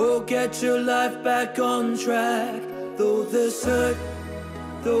 Go get your life back on track. Though there's hurt,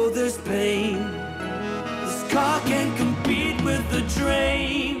 though there's pain, this car can't compete with the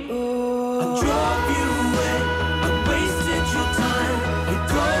train. I drove you away, I wasted your time. You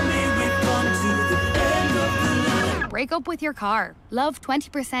told me we'd come to the end of the line. Break up with your car. Love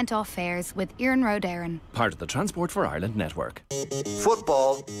 20% off fares with Iarn Road Éireann. Part of the Transport for Ireland network.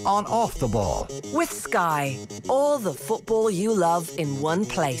 Football on Off the Ball. With Sky. All the football you love in one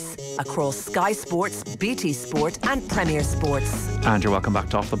place. Across Sky Sports, BT Sport and Premier Sports. And you're welcome back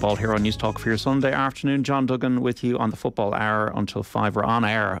to Off the Ball here on News Talk for your Sunday afternoon. John Duggan with you on the football hour until 5. We're on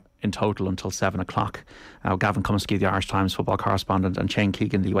air in total until 7 o'clock. Gavin Cummiskey, the Irish Times football correspondent, and Shane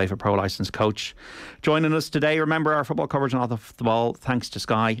Keegan, the UEFA Pro Licence coach, joining us today. Remember our football coverage on Off the Ball, thanks to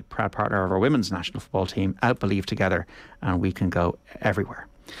Sky, proud partner of our women's national football team. Out Believe together, and we can go everywhere.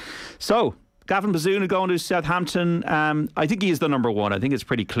 So, Gavin Bazunu going to Southampton. I think he is the number one. I think it's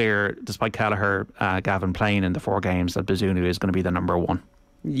pretty clear, despite Kelleher, Gavin playing in the 4 games, that Bazunu is going to be the number one.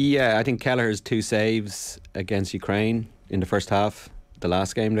 Yeah, I think Kelleher's 2 saves against Ukraine in the first half, the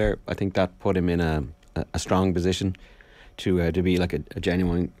last game there, I think that put him in a strong position to be like a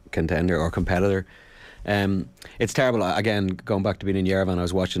genuine contender or competitor. It's terrible. Again, going back to being in Yerevan, I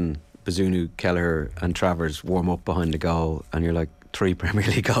was watching Bazunu, Kelleher and Travers warm up behind the goal, and you're like, 3 Premier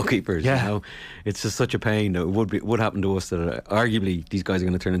League goalkeepers. Yeah. You know, it's just such a pain. It would happen to us that arguably these guys are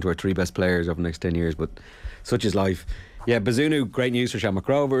going to turn into our 3 best players over the next 10 years, but such is life. Yeah, Bazunu, great news for Shamrock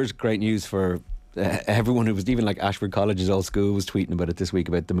Rovers, great news for everyone who was, even like Ashford College's old school was tweeting about it this week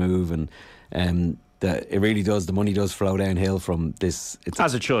about the move, and it really does, the money does flow downhill from this.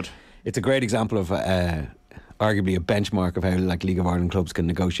 As it should. It's a great example of arguably a benchmark of how like League of Ireland clubs can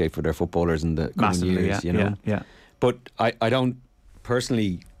negotiate for their footballers in the coming Massively, years. Yeah, you know, yeah. But I don't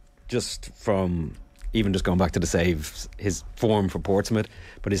personally, just from even just going back to the saves, his form for Portsmouth,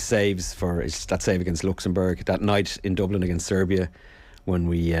 but his saves for that save against Luxembourg, that night in Dublin against Serbia when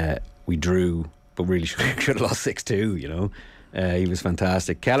we drew but really should have lost 6-2, you know. He was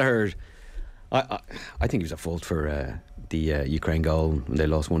fantastic. Kelleher, I think he was at fault for the Ukraine goal when they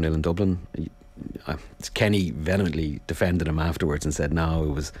lost 1-0 in Dublin. Kenny vehemently defended him afterwards and said no,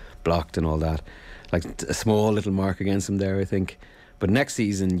 it was blocked and all that. Like a small little mark against him there, I think. But next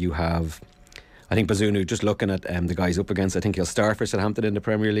season you have, I think Bazunu, just looking at the guys up against, I think he'll start for Southampton in the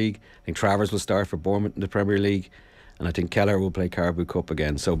Premier League. I think Travers will start for Bournemouth in the Premier League. And I think Kelleher will play Carabao Cup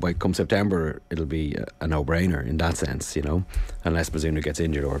again. So by come September, it'll be a no-brainer in that sense, you know, unless Bazunu gets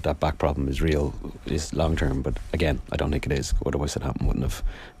injured or if that back problem is real, is long-term. But again, I don't think it is. Otherwise Southampton wouldn't have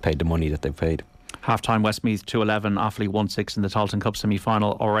paid the money that they've paid. Half-time, Westmeath 2-11, Offaly 1-6 in the Tailteann Cup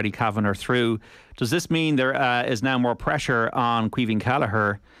semi-final. Already Cavan are through. Does this mean there is now more pressure on Caoimhín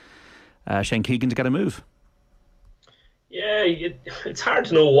Kelleher, Shane Keegan, to get a move? Yeah, it's hard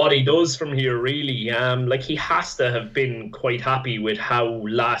to know what he does from here, really. Like, he has to have been quite happy with how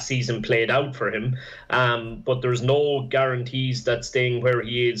last season played out for him. But there's no guarantees that staying where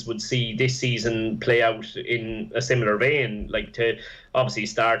he is would see this season play out in a similar vein. Like, to obviously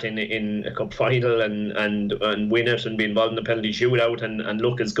start in a cup final and win it and be involved in the penalty shootout and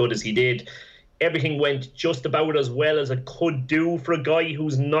look as good as he did. Everything went just about as well as it could do for a guy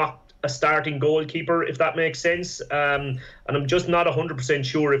who's not a starting goalkeeper, if that makes sense. And I'm just not 100%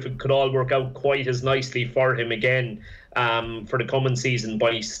 sure if it could all work out quite as nicely for him again for the coming season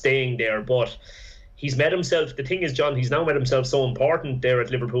by staying there. But he's made himself, the thing is, John, he's now made himself so important there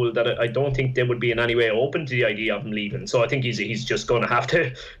at Liverpool that I don't think they would be in any way open to the idea of him leaving. So I think he's just going to have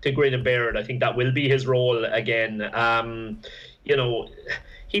to grin and bear it. I think that will be his role again. You know,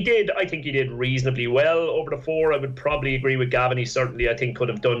 I think he did reasonably well over the 4. I would probably agree with Gavin. He certainly, I think, could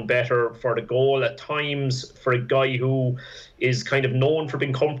have done better for the goal at times. For a guy who is kind of known for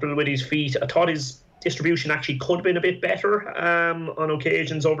being comfortable with his feet, I thought his distribution actually could have been a bit better on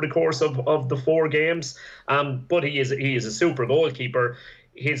occasions over the course of the 4 games. But he is a super goalkeeper.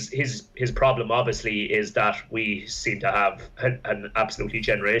 His problem, obviously, is that we seem to have an absolutely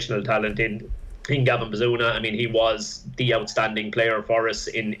generational talent in Gavin Bazunu. I mean, he was the outstanding player for us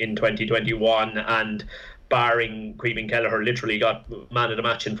in 2021, and barring Caoimhín Kelleher literally got man of the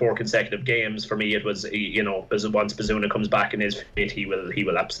match in 4 consecutive games. For me, it was, you know, once Bazunu comes back and is fit, he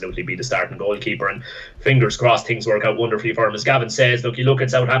will absolutely be the starting goalkeeper, and fingers crossed things work out wonderfully for him. As Gavin says, look, you look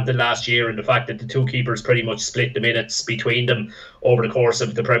at Southampton last year and the fact that the 2 keepers pretty much split the minutes between them over the course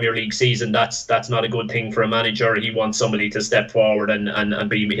of the Premier League season. That's not a good thing for a manager. He wants somebody to step forward and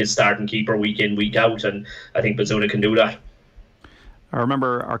be his starting keeper week in, week out, and I think Bazunu can do that. I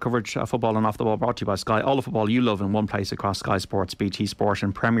remember our coverage of football and off the ball brought to you by Sky. All the football you love in one place across Sky Sports, BT Sport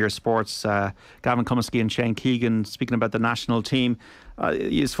and Premier Sports. Gavin Cummiskey and Shane Keegan speaking about the national team.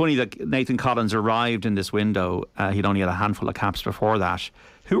 It's funny that Nathan Collins arrived in this window. He'd only had a handful of caps before that.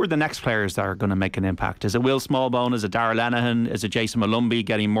 Who are the next players that are going to make an impact? Is it Will Smallbone? Is it Darragh Lenihan? Is it Jason Malumbi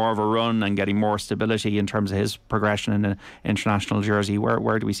getting more of a run and getting more stability in terms of his progression in an international jersey?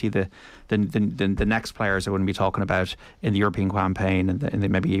 Where do we see the next players that we're going to be talking about in the European campaign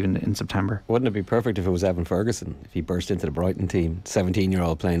and maybe even in September? Wouldn't it be perfect if it was Evan Ferguson, if he burst into the Brighton team,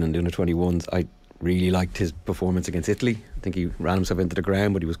 17-year-old playing in the under-21s? I really liked his performance against Italy. I think he ran himself into the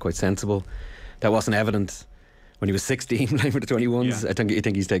ground, but he was quite sensible. That wasn't evident when he was 16 playing for the 21s. Yeah. I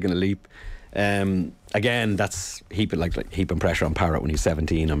think he's taken a leap. Again, that's heaping pressure on Parrott when he's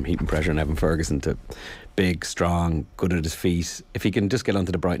 17. I'm heaping pressure on Evan Ferguson to big, strong, good at his feet. If he can just get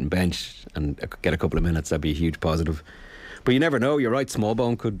onto the Brighton bench and get a couple of minutes, that'd be a huge positive. But you never know. You're right.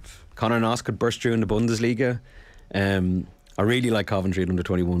 Conor Noss could burst through in the Bundesliga. I really like Coventry at under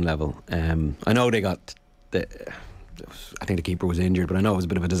 21 level. I know they got I think the keeper was injured, but I know it was a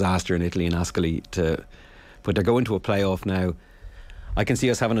bit of a disaster in Italy and Ascoli but they're going to a playoff now. I can see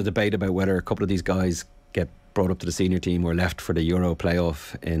us having a debate about whether a couple of these guys get brought up to the senior team or left for the Euro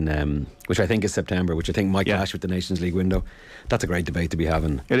playoff in which I think is September, which I think might clash with the Nations League window. That's a great debate to be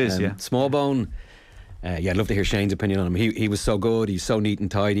having. It is, Smallbone, I'd love to hear Shane's opinion on him. He was so good, he's so neat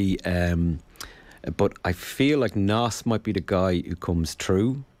and tidy, but I feel like Noss might be the guy who comes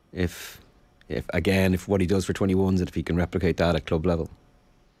through if what he does for 21s, and if he can replicate that at club level.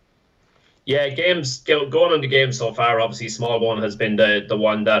 Yeah, going on the games so far, obviously Smallbone has been the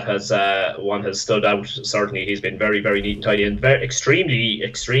one that has stood out. Certainly he's been very, very neat and tidy and very extremely,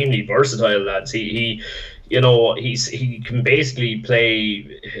 extremely versatile, lads. He he can basically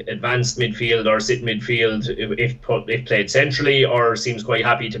play advanced midfield or sit midfield if played centrally, or seems quite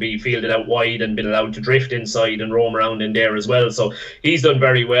happy to be fielded out wide and been allowed to drift inside and roam around in there as well. So he's done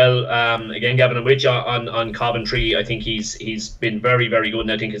very well. Again, Gavin, I'm with you on Coventry. I think he's been very, very good,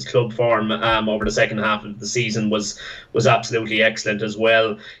 and I think his club form over the second half of the season was absolutely excellent as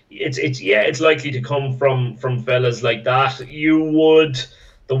well. It's likely to come from fellas like that.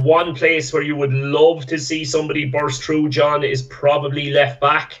 The one place where you would love to see somebody burst through, John, is probably left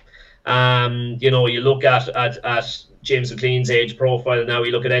back. You look at James McLean's age profile now.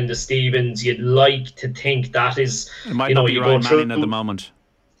 You look at Enda Stevens. You'd like to think that is. It might not be Ryan Manning at the moment.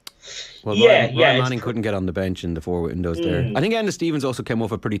 Well, Ryan Manning couldn't get on the bench in the 4 windows there. I think Enda Stevens also came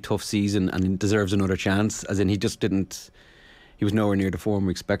off a pretty tough season and deserves another chance. As in, he just didn't. He was nowhere near the form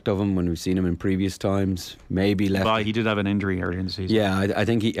we expect of him when we've seen him in previous times. Maybe left. But he did have an injury earlier in the season. Yeah, I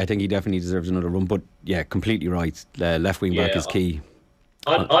think he definitely deserves another run. But yeah, completely right. Left wing back is key.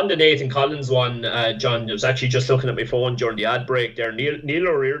 On the Nathan Collins one, John, I was actually just looking at my phone during the ad break there. Neil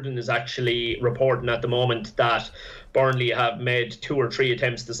O'Riordan is actually reporting at the moment that Burnley have made 2 or 3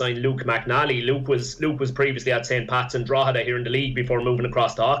 attempts to sign Luke McNally. Luke was previously at St. Pat's and Drogheda here in the league before moving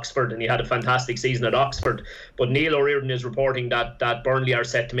across to Oxford, and he had a fantastic season at Oxford. But Neil O'Riordan is reporting that Burnley are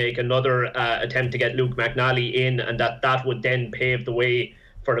set to make another attempt to get Luke McNally in, and that would then pave the way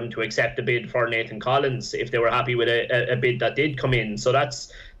for them to accept a bid for Nathan Collins if they were happy with a bid that did come in. So that's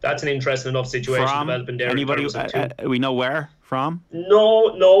an interesting enough situation developing there. Anybody we know where from?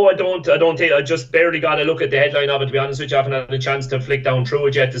 No, I don't think. I just barely got a look at the headline of it, to be honest with you. I haven't had a chance to flick down through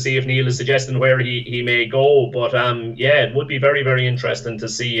it yet to see if Neil is suggesting where he may go. But it would be very, very interesting to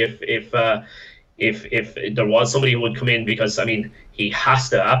see if there was somebody who would come in, because I mean he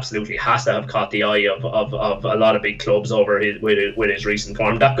absolutely has to have caught the eye of a lot of big clubs with his recent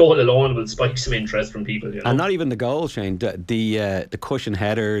form. That goal alone will spike some interest from people, And not even the goal, Shane. The cushion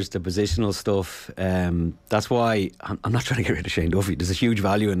headers, the positional stuff. That's why I'm not trying to get rid of Shane Duffy. There's a huge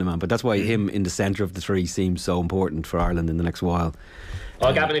value in the man, but that's why him in the centre of the three seems so important for Ireland in the next while.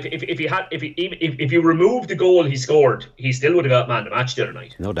 Oh, Gavin, if you remove the goal he scored, he still would have got man of the match the other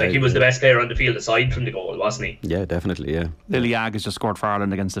night. No doubt. He was the best player on the field aside from the goal, wasn't he? Yeah, definitely, yeah. Lily Ag has just scored for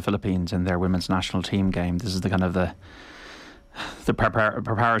Ireland against the Philippines in their women's national team game. This is the kind of the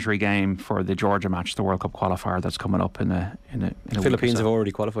preparatory game for the Georgia match, the World Cup qualifier that's coming up in a the Philippines have already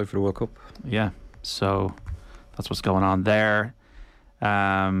qualified for the World Cup. Yeah, so that's what's going on there.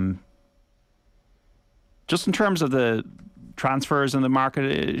 Just in terms of the transfers in the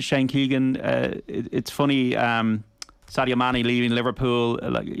market, Shane Keegan, it's funny, Sadio Mane leaving Liverpool,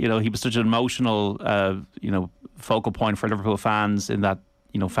 he was such an emotional focal point for Liverpool fans in that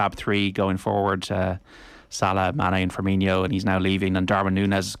Fab 3 going forward, Salah, Mane and Firmino, and he's now leaving, and Darwin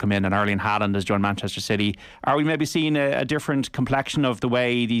Núñez has come in and Erling Haaland has joined Manchester City. Are we maybe seeing a different complexion of the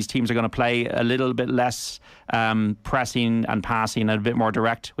way these teams are going to play, a little bit less pressing and passing and a bit more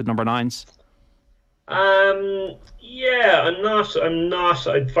direct with number 9s? Yeah, I'm not.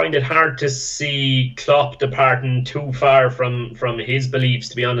 I find it hard to see Klopp departing too far from his beliefs,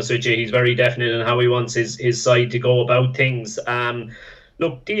 to be honest with you. He's very definite in how he wants his side to go about things.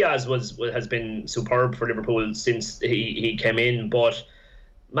 Look, Diaz has been superb for Liverpool since he came in, but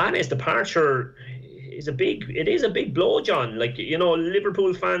Mane's departure is a big blow, John.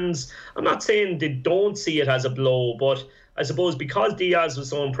 Liverpool fans, I'm not saying they don't see it as a blow, but I suppose because Diaz was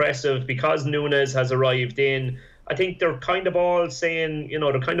so impressive, because Núñez has arrived in, I think they're kind of all saying,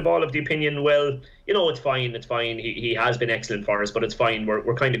 they're kind of all of the opinion, well, it's fine. He has been excellent for us, but it's fine.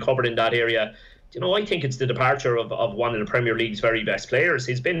 We're kind of covered in that area. I think it's the departure of one of the Premier League's very best players.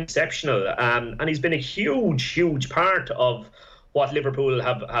 He's been exceptional, and he's been a huge part of what Liverpool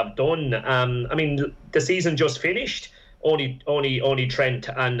have done. I mean, the season just finished. Only Trent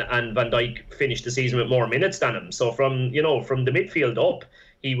and Van Dijk finished the season with more minutes than him. So from the midfield up,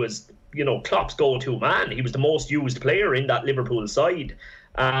 he was Klopp's go-to man. He was the most used player in that Liverpool side.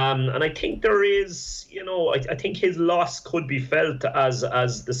 And I think there is, I think his loss could be felt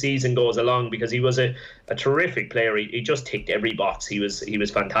as the season goes along, because he was a terrific player. He just ticked every box. He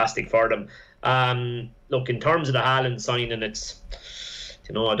was fantastic for them. Look, in terms of the Haaland signing, it's,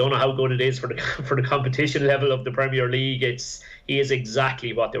 I don't know how good it is for the competition level of the Premier League. He is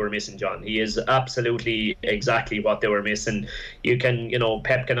exactly what they were missing, John. He is absolutely exactly what they were missing. You can,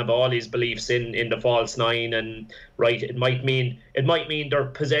 Pep can have all his beliefs in the false nine, and right, it might mean their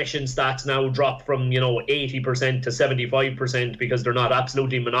possession stats now drop from 80% to 75% because they're not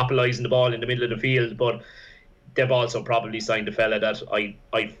absolutely monopolising the ball in the middle of the field, but they've also probably signed a fella that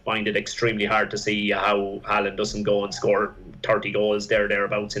I find it extremely hard to see how Haaland doesn't go and score 30 goals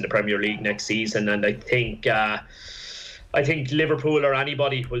thereabouts in the Premier League next season. And I think Liverpool or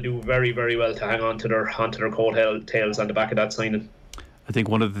anybody will do very, very well to hang on to their coattails on the back of that signing. I think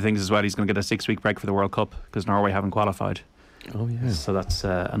one of the things as well, he's going to get a 6-week break for the World Cup because Norway haven't qualified. Oh yeah. So that's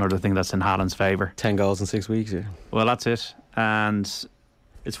another thing that's in Haaland's favour. 10 goals in 6 weeks, yeah. Well, that's it. And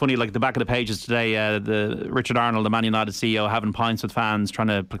it's funny, like the back of the pages today, the Richard Arnold, the Man United CEO, having pints with fans, trying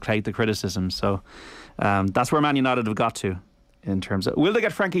to placate the criticism. So that's where Man United have got to in terms of, will they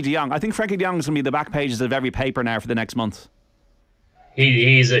get Frankie de Jong? I think Frankie de Jong is going to be the back pages of every paper now for the next month.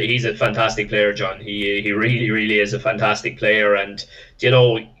 He's a fantastic player, John. He really is a fantastic player, and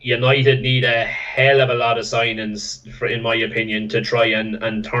United need a hell of a lot of signings, in my opinion, to try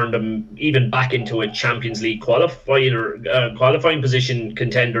and turn them even back into a Champions League qualifying position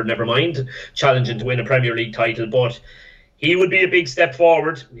contender. Never mind challenging to win a Premier League title, but he would be a big step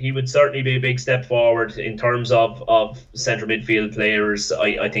forward. He would certainly be a big step forward in terms of central midfield players.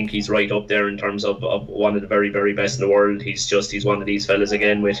 I think he's right up there in terms of one of the very, very best in the world. He's one of these fellas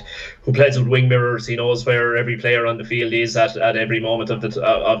again who plays with wing mirrors. He knows where every player on the field is at every moment of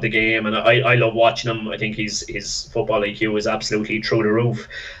the game, and I love watching him. I think his football IQ is absolutely through the roof.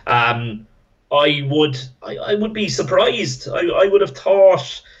 I would be surprised. I would have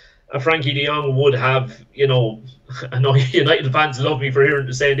thought Frankie de Jong would have, I know United fans love me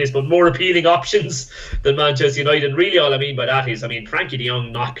for saying this, but more appealing options than Manchester United. Really, all I mean by that is, Frankie de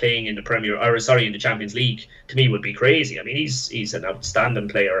Jong not playing in the in the Champions League, to me would be crazy. He's an outstanding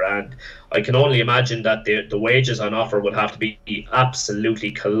player, and I can only imagine that the wages on offer would have to be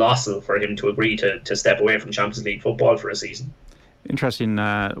absolutely colossal for him to agree to step away from Champions League football for a season. Interesting.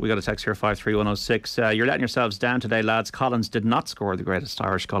 We got a text here, 53106. You're letting yourselves down today, lads. Collins did not score the greatest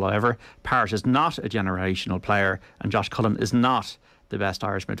Irish goal ever. Parrott is not a generational player, and Josh Cullen is not the best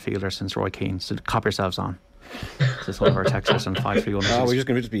Irish midfielder since Roy Keane. So cop yourselves on. This is one of our texters on 53106. We're just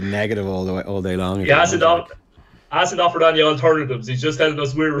going to be negative all day long. He hasn't offered any alternatives. He's just telling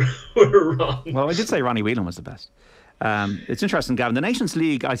us we're wrong. Well, I did say Ronnie Whelan was the best. It's interesting, Gavin. The Nations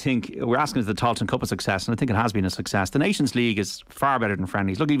League, I think, we're asking is the Tailteann Cup a success, and I think it has been a success. The Nations League is far better than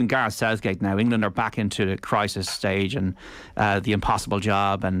friendlies. Look, even Gareth Southgate now, England are back into the crisis stage and the impossible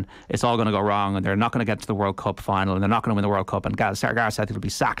job, and it's all going to go wrong, and they're not going to get to the World Cup final, and they're not going to win the World Cup, and Gareth Southgate will be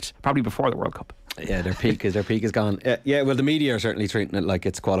sacked probably before the World Cup. Yeah, their peak is gone. Yeah, well, the media are certainly treating it like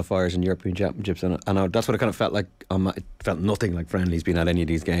it's qualifiers and European Championships, and that's what it kind of felt like. It felt nothing like friendlies being at any of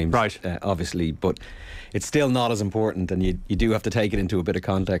these games, right? Obviously, but it's still not as important, and you do have to take it into a bit of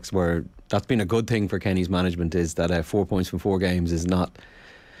context. Where that's been a good thing for Kenny's management is that 4 points from 4 games is not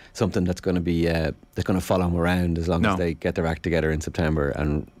something that's going to be that's going to follow them around as long as they get their act together in September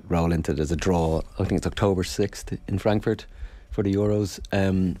and roll into it as a draw. I think it's October 6th in Frankfurt for the Euros.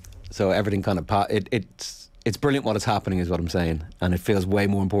 So everything kind of it's brilliant what is happening is what I'm saying, and it feels way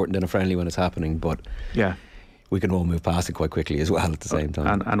more important than a friendly when it's happening. But yeah, we can all move past it quite quickly as well at the same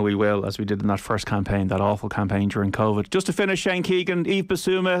time. And we will, as we did in that first campaign, that awful campaign during COVID. Just to finish, Shane Keegan, Yves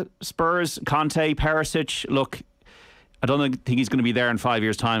Bissouma, Spurs, Conte, Perisic. Look, I don't think he's going to be there in 5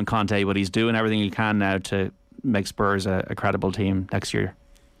 years' time, Conte, but he's doing everything he can now to make Spurs a credible team next year.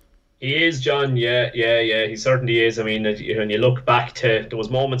 He is, John. Yeah. He certainly is. When you look back to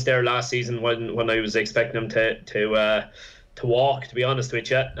those moments there last season when I was expecting him to walk, to be honest with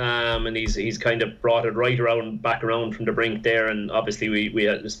you, and he's kind of brought it back around from the brink there, and obviously we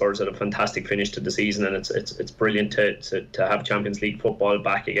had the Spurs had a fantastic finish to the season, and it's brilliant to have Champions League football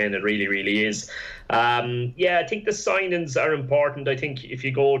back again. It really is. I think the signings are important. I think if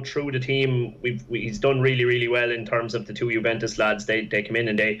you go through the team, he's done really well in terms of the 2 Juventus lads. They came in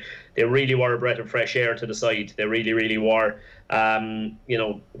and they really were a breath of fresh air to the side. They really were.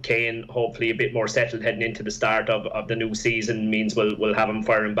 Kane hopefully a bit more settled heading into the start of the new season means we'll have him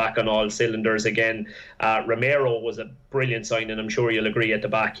firing back on all cylinders again. Romero was a brilliant signing. I'm sure you'll agree at the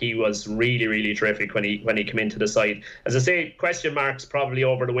back. He was really terrific when he came into the side. As I say, question marks probably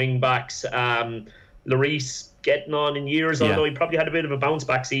over the wing backs. Lloris getting on in years, although he probably had a bit of a bounce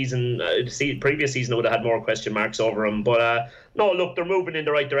back season. Previous season I would have had more question marks over him, but no, look, they're moving in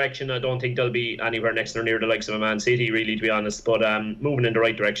the right direction. I don't think they'll be anywhere next or near the likes of a Man City, really, to be honest, but moving in the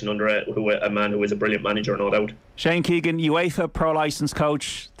right direction under a man who is a brilliant manager, no doubt. Shane Keegan, UEFA Pro Licence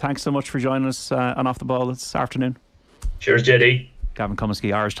coach, thanks so much for joining us on Off the Ball this afternoon. Cheers, JD. Gavin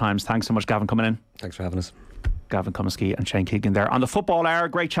Cummiskey, Irish Times, thanks so much, Gavin, coming in. Thanks for having us. Gavin Cummiskey and Shane Keegan there on the Football Hour.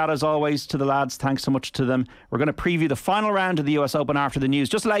 Great chat as always to the lads. Thanks so much to them. We're going to preview the final round of the US Open after the news.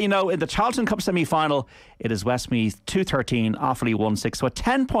 Just to let you know, in the Charlton Cup semi-final, it is Westmeath 2-13, Offaly 1-6. So a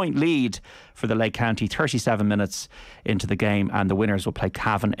 10-point lead for the Lake County, 37 minutes into the game, and the winners will play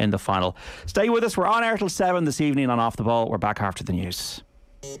Cavan in the final. Stay with us. We're on air till 7 this evening on Off the Ball. We're back after the news.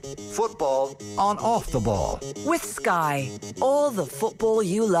 Football on Off the Ball. With Sky, all the football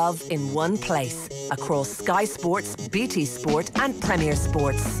you love in one place. Across Sky Sports, BT Sport and Premier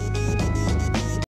Sports.